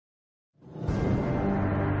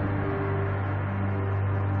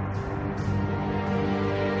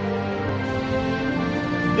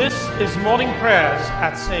This is Morning Prayers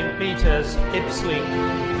at St. Peter's, Ipsley,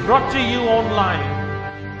 brought to you online,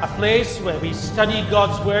 a place where we study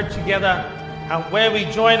God's Word together and where we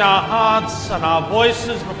join our hearts and our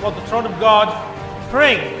voices before the throne of God,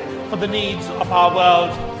 praying for the needs of our world,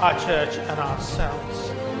 our church and ourselves.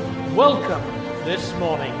 Welcome this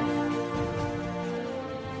morning.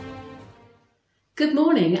 Good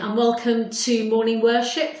morning and welcome to morning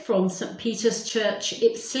worship from St. Peter's Church,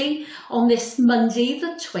 Ipsley on this Monday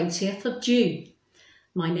the 20th of June.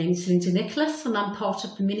 My name's Linda Nicholas and I'm part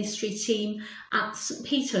of the ministry team at St.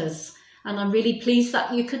 Peter's, and I'm really pleased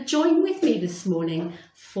that you could join with me this morning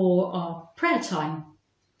for our prayer time.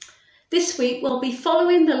 This week we'll be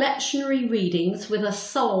following the lectionary readings with a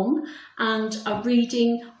psalm and a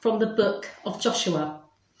reading from the book of Joshua.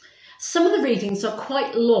 Some of the readings are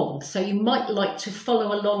quite long, so you might like to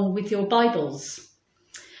follow along with your Bibles.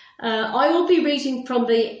 I will be reading from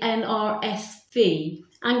the NRSV,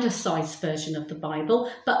 Anglicised version of the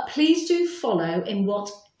Bible, but please do follow in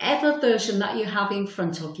whatever version that you have in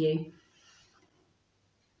front of you.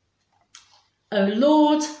 O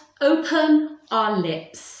Lord, open our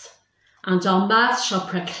lips, and our mouth shall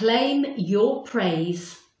proclaim your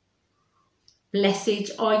praise.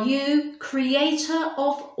 Blessed are you, Creator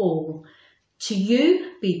of all. To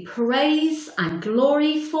you be praise and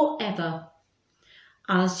glory forever.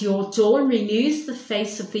 As your dawn renews the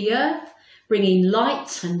face of the earth, bringing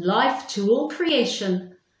light and life to all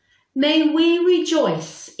creation, may we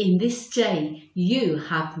rejoice in this day you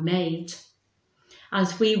have made.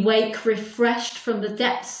 As we wake refreshed from the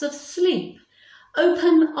depths of sleep,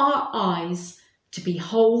 open our eyes to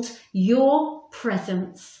behold your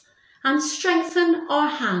presence, and strengthen our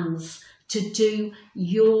hands to do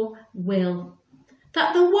your will,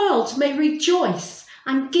 that the world may rejoice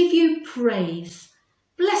and give you praise.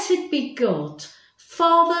 Blessed be God,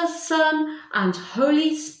 Father, Son, and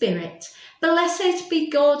Holy Spirit. Blessed be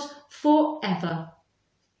God forever.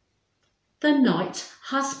 The night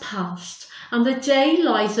has passed, and the day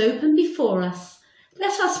lies open before us.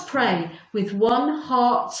 Let us pray with one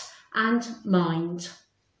heart and mind.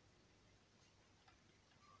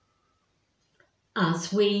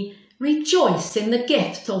 As we rejoice in the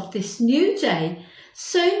gift of this new day,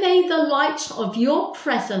 so may the light of your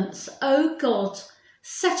presence, O God,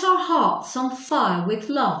 set our hearts on fire with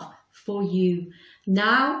love for you,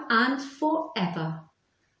 now and forever.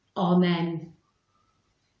 Amen.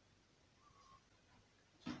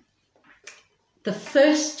 The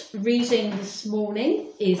first reading this morning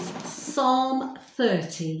is Psalm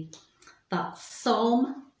 30. That's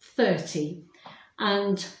Psalm 30.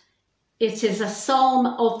 And it is a psalm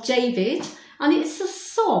of David, and it's a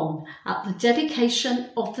song at the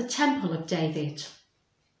dedication of the Temple of David.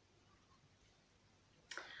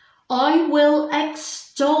 I will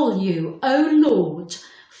extol you, O Lord,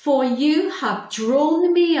 for you have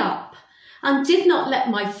drawn me up and did not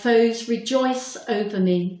let my foes rejoice over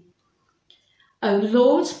me. O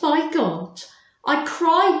Lord my God, I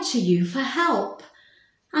cried to you for help,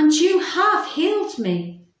 and you have healed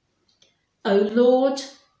me. O Lord,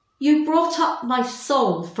 you brought up my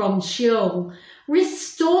soul from Sheol,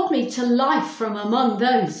 restored me to life from among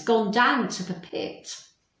those gone down to the pit.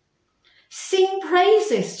 Sing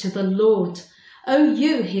praises to the Lord, O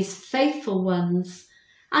you his faithful ones,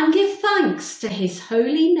 and give thanks to his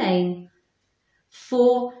holy name.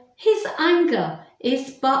 For his anger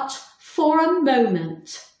is but for a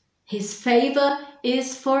moment, his favour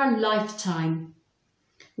is for a lifetime.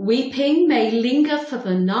 Weeping may linger for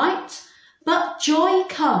the night, but joy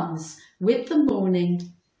comes with the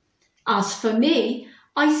morning. As for me,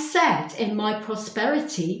 I said in my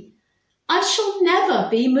prosperity, I shall never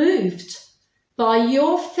be moved. By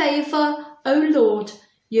your favour, O Lord,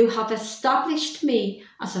 you have established me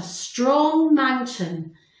as a strong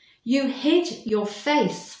mountain. You hid your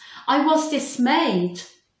face. I was dismayed.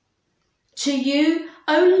 To you,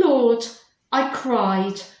 O Lord, I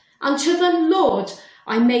cried, and to the Lord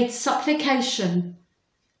I made supplication.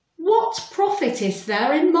 What profit is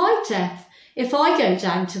there in my death if I go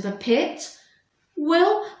down to the pit?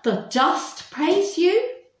 Will the dust praise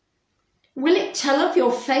you? Will it tell of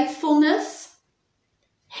your faithfulness?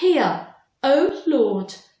 Hear, O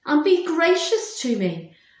Lord, and be gracious to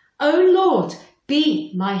me. O Lord,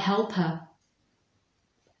 be my helper.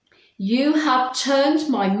 You have turned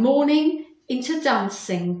my mourning into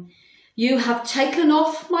dancing. You have taken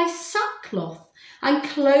off my sackcloth and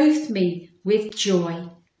clothed me with joy,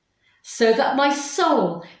 so that my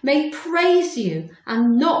soul may praise you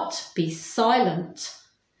and not be silent.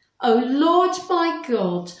 O Lord my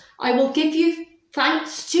God, I will give you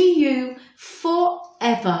thanks to you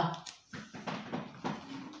forever.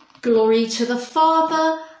 Glory to the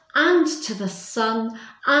Father, and to the Son,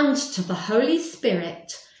 and to the Holy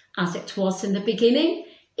Spirit, as it was in the beginning,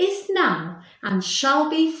 is now, and shall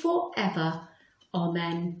be forever.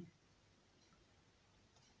 Amen.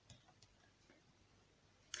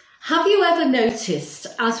 Have you ever noticed,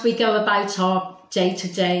 as we go about our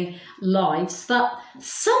day-to-day lives, that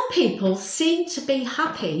some people seem to be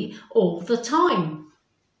happy all the time?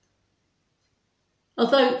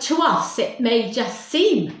 Although to us it may just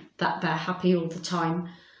seem that they're happy all the time,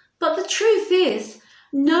 but the truth is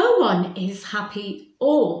no one is happy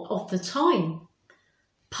all of the time.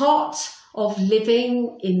 Part of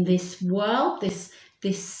living in this world, this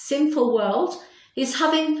sinful world, is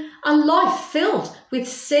having a life filled with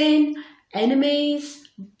sin, enemies,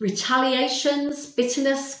 retaliations,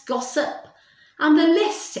 bitterness, gossip, and the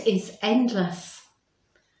list is endless.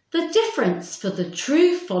 The difference for the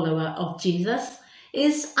true follower of Jesus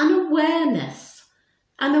is an awareness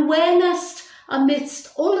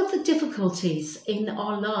amidst all of the difficulties in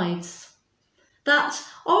our lives, that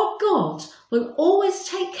our God will always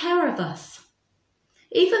take care of us.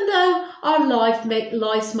 Even though our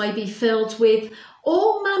lives may be filled with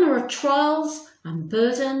all manner of trials and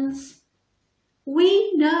burdens,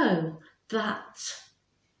 we know that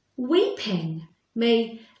weeping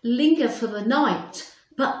may linger for the night,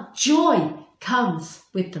 but joy comes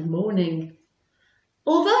with the morning.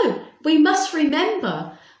 Although we must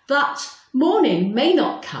remember that morning may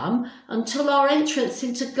not come until our entrance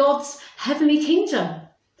into God's heavenly kingdom,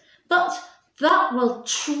 but that will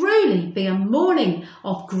truly be a morning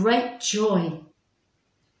of great joy.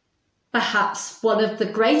 Perhaps one of the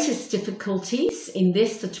greatest difficulties in the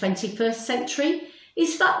 21st century,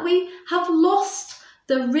 is that we have lost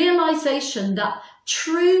the realization that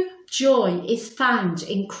true joy is found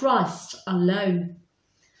in Christ alone.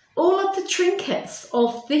 All of the trinkets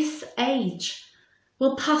of this age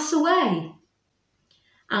will pass away,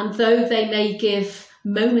 and though they may give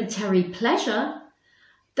momentary pleasure,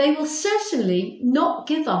 they will certainly not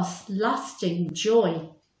give us lasting joy.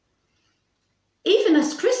 Even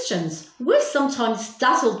as Christians, we're sometimes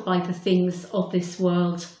dazzled by the things of this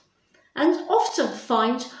world and often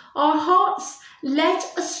find our hearts led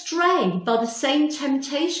astray by the same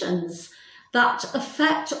temptations that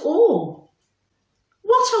affect all.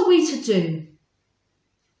 What are we to do?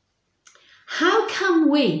 How can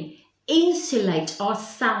we insulate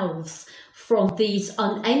ourselves from these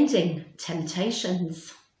unending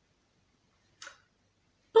temptations?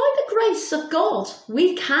 By the grace of God,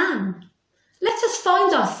 we can. Let us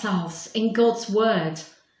find ourselves in God's word.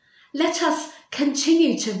 Let us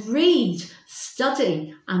continue to read,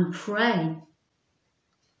 study and pray.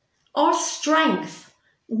 Our strength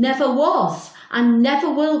never was and never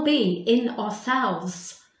will be in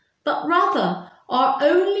ourselves, but rather our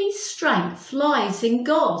only strength lies in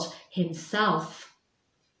God himself.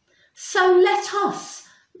 So let us,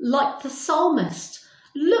 like the psalmist,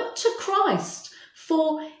 look to Christ,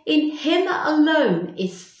 for in him alone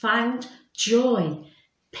is found joy,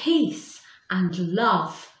 peace and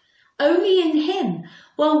love. Only in him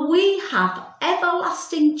will we have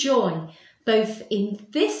everlasting joy, both in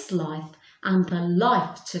this life and the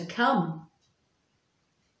life to come.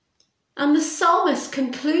 And the psalmist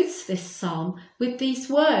concludes this psalm with these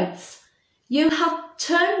words: "You have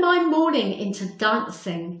turned my mourning into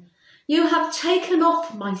dancing. You have taken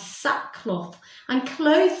off my sackcloth and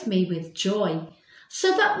clothed me with joy,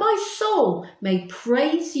 so that my soul may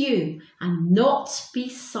praise you and not be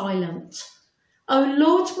silent. O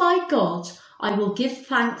Lord my God, I will give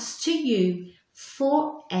thanks to you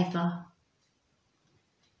forever."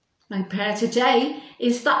 My prayer today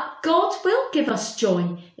is that God will give us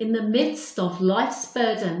joy in the midst of life's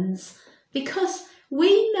burdens, because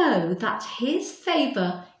we know that his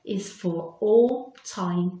favour is for all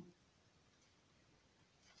time.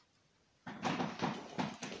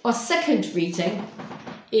 Our second reading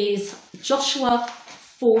is Joshua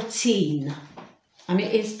 14, and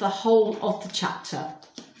it is the whole of the chapter.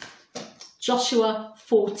 Joshua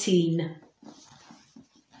 14.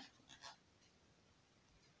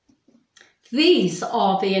 These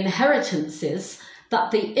are the inheritances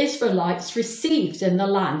that the Israelites received in the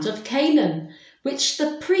land of Canaan, which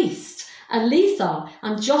the priest Eleazar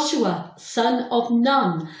and Joshua, son of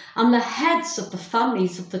Nun, and the heads of the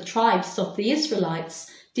families of the tribes of the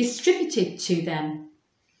Israelites distributed to them.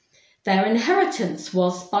 Their inheritance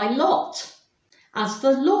was by lot, as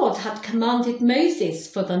the Lord had commanded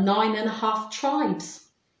Moses for the 9½ tribes.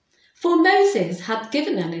 For Moses had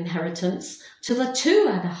given an inheritance to the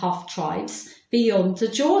 2½ tribes beyond the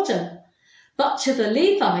Jordan, but to the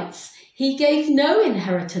Levites he gave no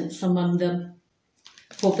inheritance among them.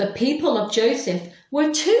 For the people of Joseph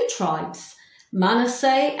were 2 tribes, Manasseh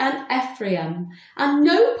and Ephraim, and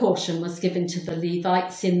no portion was given to the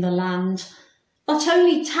Levites in the land, but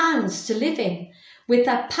only towns to live in, with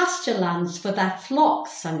their pasture lands for their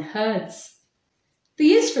flocks and herds.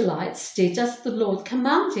 The Israelites did as the Lord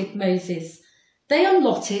commanded Moses. They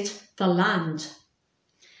allotted the land.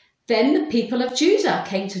 Then the people of Judah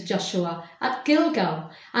came to Joshua at Gilgal,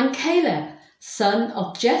 and Caleb, son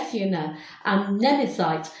of Jephunneh and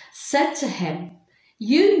Nenethite, said to him,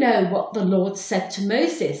 "You know what the Lord said to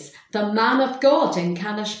Moses, the man of God in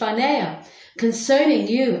Kadesh Barnea, concerning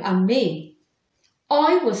you and me.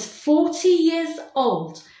 I was 40 years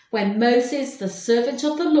old when Moses, the servant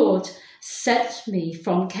of the Lord, sent me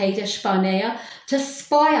from Kadesh Barnea to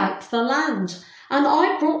spy out the land, and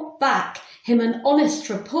I brought back him an honest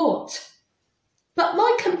report. But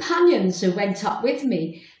my companions who went up with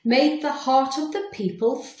me made the heart of the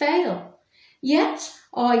people fail. Yet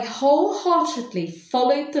I wholeheartedly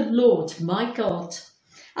followed the Lord my God.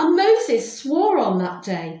 And Moses swore on that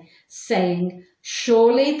day, saying,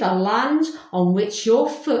 Surely the land on which your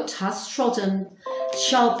foot has trodden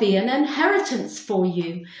shall be an inheritance for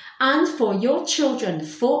you and for your children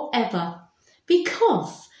forever,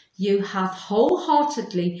 because you have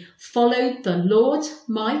wholeheartedly followed the Lord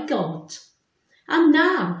my God. And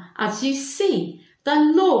now, as you see,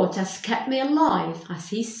 the Lord has kept me alive, as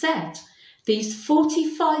he said, these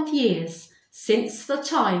 45 years since the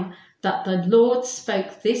time that the Lord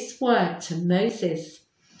spoke this word to Moses,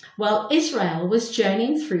 while Israel was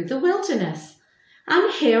journeying through the wilderness.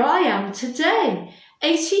 And here I am today,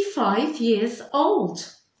 85 years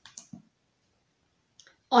old.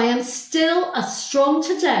 I am still as strong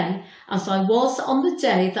today as I was on the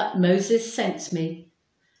day that Moses sent me.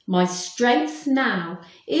 My strength now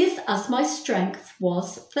is as my strength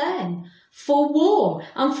was then, for war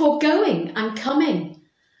and for going and coming.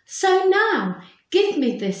 So now give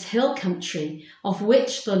me this hill country of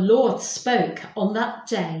which the Lord spoke on that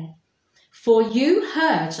day. For you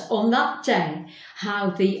heard on that day how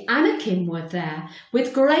the Anakim were there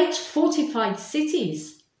with great fortified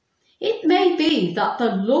cities. It may be that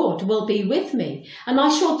the Lord will be with me, and I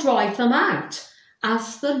shall drive them out,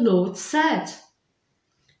 as the Lord said.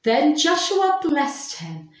 Then Joshua blessed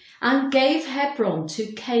him and gave Hebron to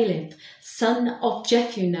Caleb, son of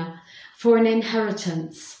Jephunneh, for an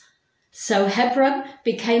inheritance. So Hebron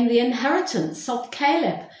became the inheritance of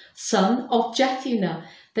Caleb, son of Jephunneh,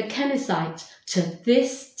 the Kenizzite, to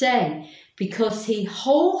this day, because he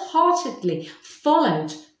wholeheartedly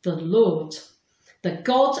followed the Lord, the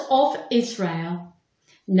God of Israel.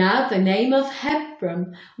 Now the name of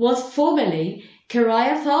Hebron was formerly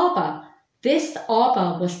Kiriath Arba. This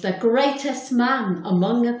Arba was the greatest man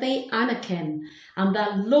among the Anakim, and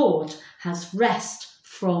the Lord has rest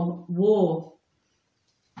from war.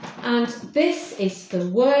 And this is the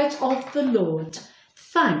word of the Lord.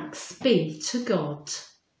 Thanks be to God.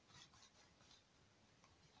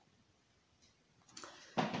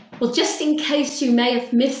 Well, just in case you may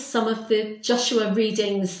have missed some of the Joshua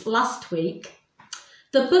readings last week,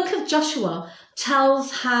 the book of Joshua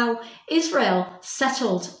tells how Israel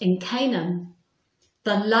settled in Canaan,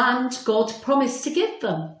 the land God promised to give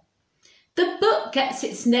them. The book gets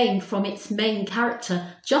its name from its main character,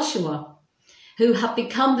 Joshua, who had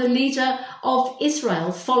become the leader of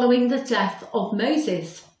Israel following the death of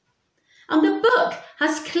Moses. And the book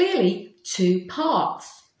has clearly two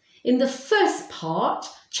parts. In the first part,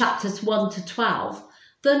 chapters 1 to 12,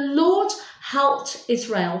 the Lord helped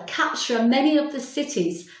Israel capture many of the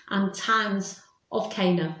cities and towns of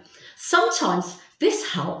Canaan. Sometimes this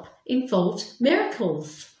help involved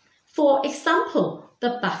miracles. For example,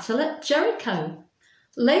 the battle at Jericho.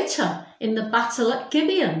 Later, in the battle at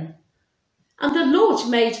Gibeon. And the Lord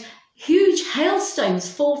made huge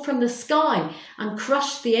hailstones fall from the sky and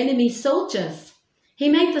crush the enemy soldiers. He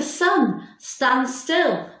made the sun stand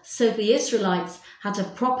still so the Israelites had a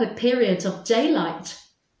proper period of daylight.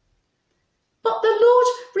 But the Lord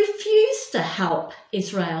refused to help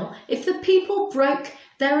Israel if the people broke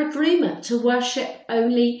their agreement to worship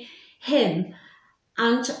only him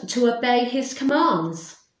and to obey his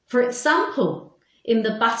commands. For example, in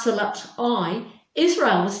the battle at Ai,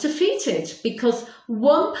 Israel was defeated because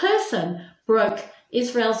one person broke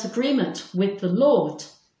Israel's agreement with the Lord.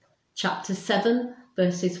 Chapter 7,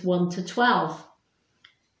 verses 1 to 12.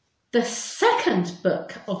 The second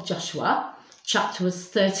book of Joshua, chapters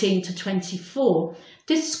 13 to 24,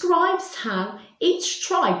 describes how each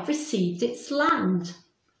tribe received its land.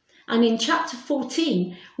 And in chapter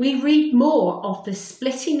 14, we read more of the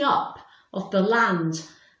splitting up of the land.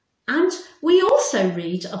 And we also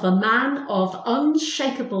read of a man of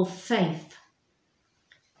unshakable faith.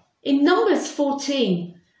 In Numbers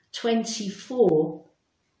 14, 24,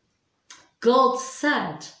 God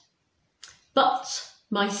said, "But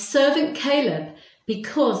my servant Caleb,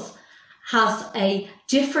 because has a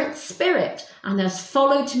different spirit and has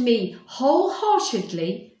followed me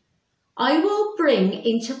wholeheartedly, I will bring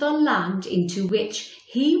into the land into which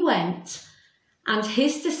he went, and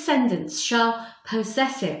his descendants shall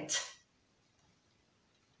possess it."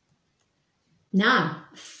 Now,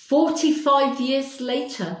 45 years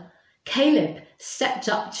later, Caleb stepped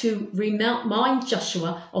up to remind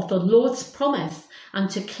Joshua of the Lord's promise and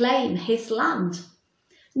to claim his land.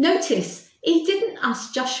 Notice, he didn't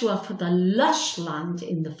ask Joshua for the lush land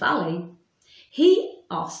in the valley. He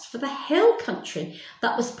asked for the hill country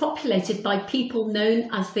that was populated by people known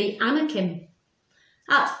as the Anakim.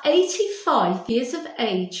 At 85 years of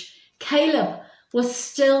age, Caleb was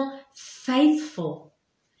still faithful.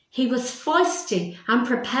 He was feisty and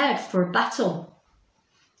prepared for a battle.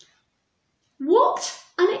 What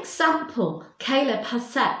an example Caleb has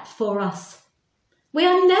set for us. We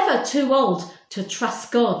are never too old to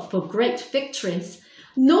trust God for great victories,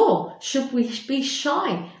 nor should we be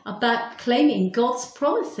shy about claiming God's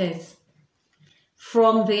promises.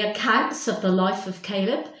 From the accounts of the life of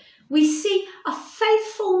Caleb, we see a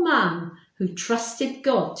faithful man who trusted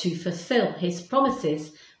God to fulfill his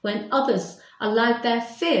promises when others allowed their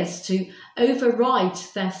fears to override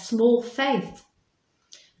their small faith.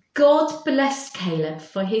 God blessed Caleb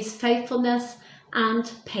for his faithfulness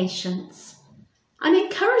and patience, an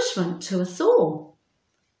encouragement to us all.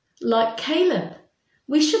 Like Caleb,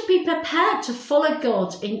 we should be prepared to follow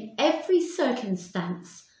God in every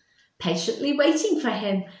circumstance, patiently waiting for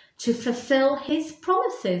him to fulfill his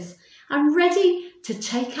promises and ready to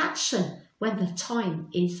take action when the time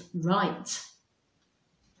is right.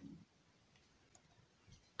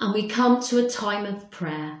 And we come to a time of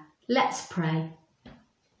prayer. Let's pray.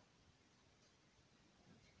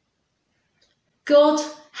 God,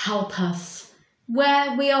 help us.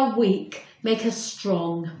 Where we are weak, make us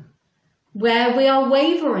strong. Where we are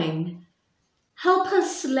wavering, help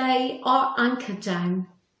us lay our anchor down.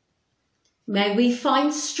 May we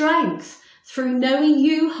find strength through knowing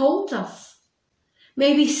you hold us.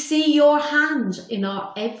 May we see your hand in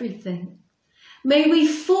our everything. May we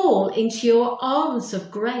fall into your arms of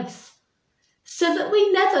grace, so that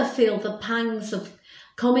we never feel the pangs of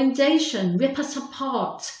commendation rip us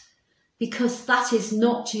apart, because that is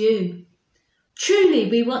not you. Truly,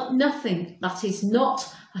 we want nothing that is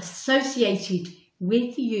not associated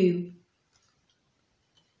with you.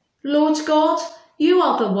 Lord God, you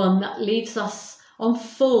are the one that leaves us on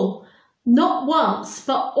full, not once,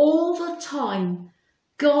 but all the time.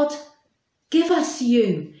 God, give us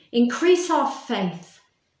you, increase our faith.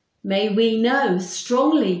 May we know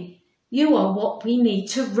strongly you are what we need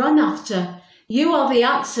to run after. You are the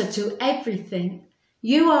answer to everything.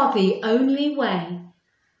 You are the only way.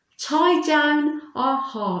 Tie down our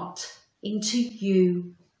heart into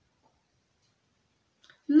you.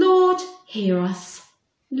 Lord, hear us.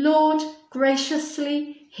 Lord,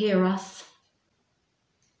 graciously hear us.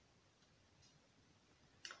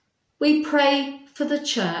 We pray for the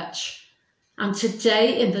church, and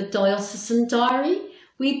today in the Diocesan Diary,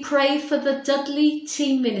 we pray for the Dudley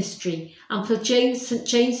Team Ministry and for St.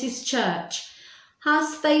 James's Church,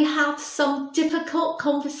 as they have some difficult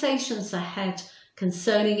conversations ahead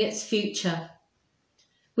concerning its future.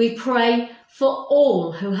 We pray for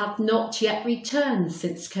all who have not yet returned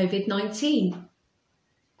since COVID-19.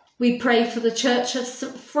 We pray for the Church of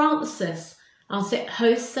St. Francis as it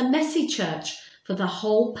hosts a messy church for the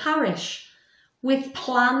whole parish, with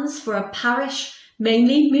plans for a parish,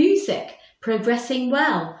 mainly music, progressing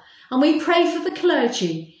well. And we pray for the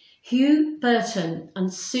clergy, Hugh Burton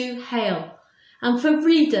and Sue Hale, and for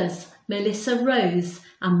readers, Melissa Rose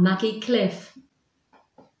and Maggie Cliff.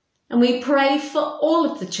 And we pray for all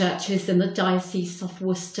of the churches in the Diocese of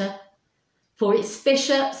Worcester, for its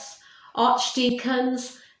bishops,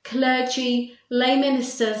 archdeacons, clergy, lay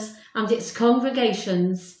ministers and its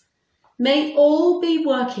congregations. May all be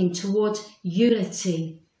working toward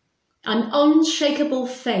unity, an unshakable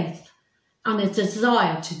faith and a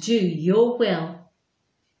desire to do your will.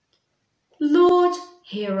 Lord,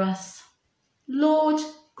 hear us. Lord,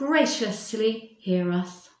 graciously hear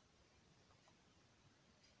us.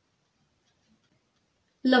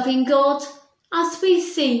 Loving God, as we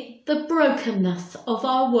see the brokenness of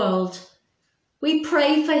our world, we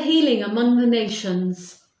pray for healing among the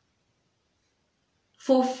nations,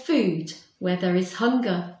 for food where there is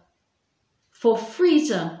hunger, for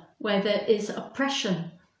freedom where there is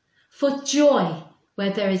oppression, for joy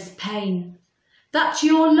where there is pain, that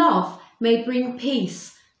your love may bring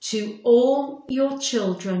peace to all your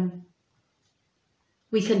children.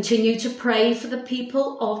 We continue to pray for the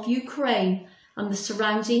people of Ukraine and the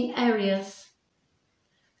surrounding areas.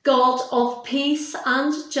 God of peace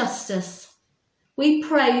and justice, we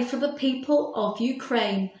pray for the people of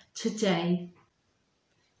Ukraine today.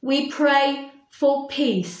 We pray for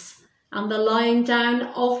peace and the laying down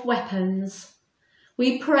of weapons.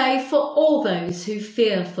 We pray for all those who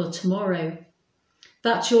fear for tomorrow,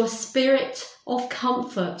 that your spirit of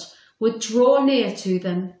comfort would draw near to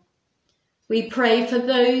them. We pray for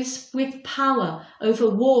those with power over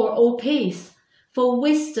war or peace, for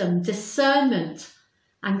wisdom, discernment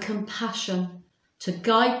and compassion to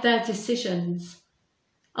guide their decisions.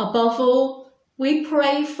 Above all, we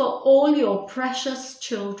pray for all your precious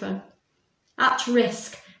children at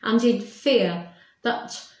risk and in fear,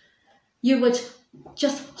 that you would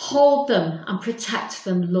just hold them and protect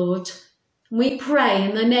them, Lord. We pray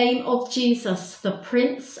in the name of Jesus, the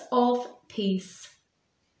Prince of Peace.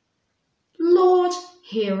 Lord,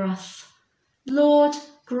 hear us. Lord,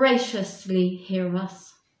 graciously hear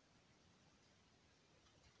us.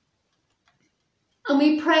 And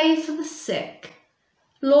we pray for the sick.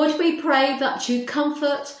 Lord, we pray that you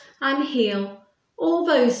comfort and heal all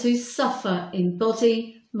those who suffer in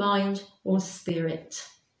body, mind or spirit.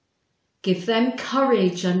 Give them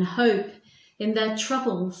courage and hope in their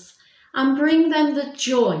troubles and bring them the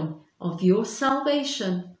joy of your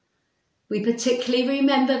salvation. We particularly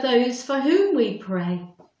remember those for whom we pray.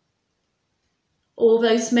 All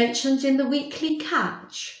those mentioned in the weekly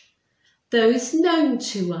catch, those known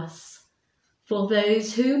to us, for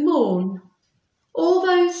those who mourn, all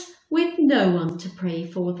those with no one to pray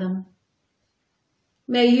for them.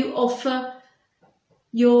 May you offer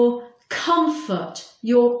your comfort,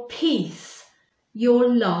 your peace, your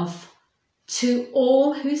love to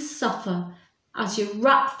all who suffer as you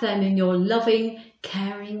wrap them in your loving,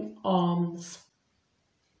 caring arms.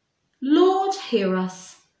 Lord, hear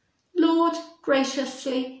us. Lord,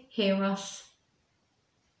 graciously hear us.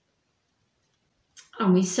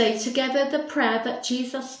 And we say together the prayer that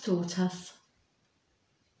Jesus taught us.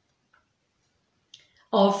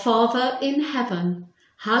 Our Father in heaven,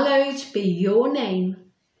 hallowed be your name.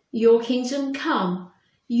 Your kingdom come,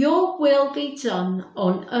 your will be done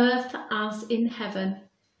on earth as in heaven.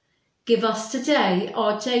 Give us today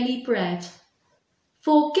our daily bread.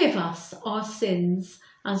 Forgive us our sins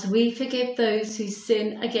as we forgive those who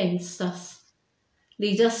sin against us.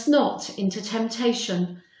 Lead us not into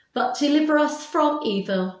temptation, but deliver us from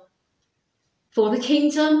evil. For the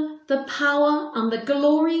kingdom, the power and the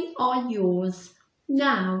glory are yours,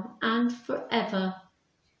 now and forever.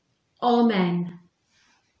 Amen.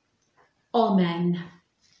 Amen.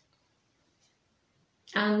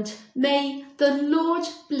 And may the Lord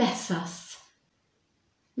bless us.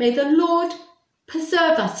 May the Lord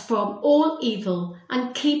preserve us from all evil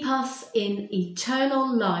and keep us in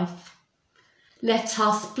eternal life. Let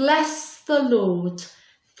us bless the Lord.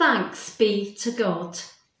 Thanks be to God.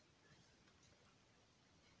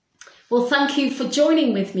 Well, thank you for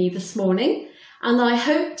joining with me this morning, and I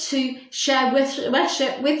hope to share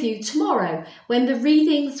worship with you tomorrow when the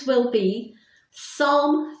readings will be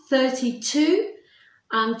Psalm 32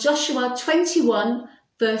 and Joshua 21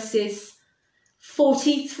 verses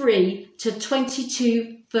 43 to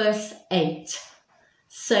 22 verse 8.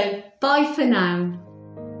 So bye for now.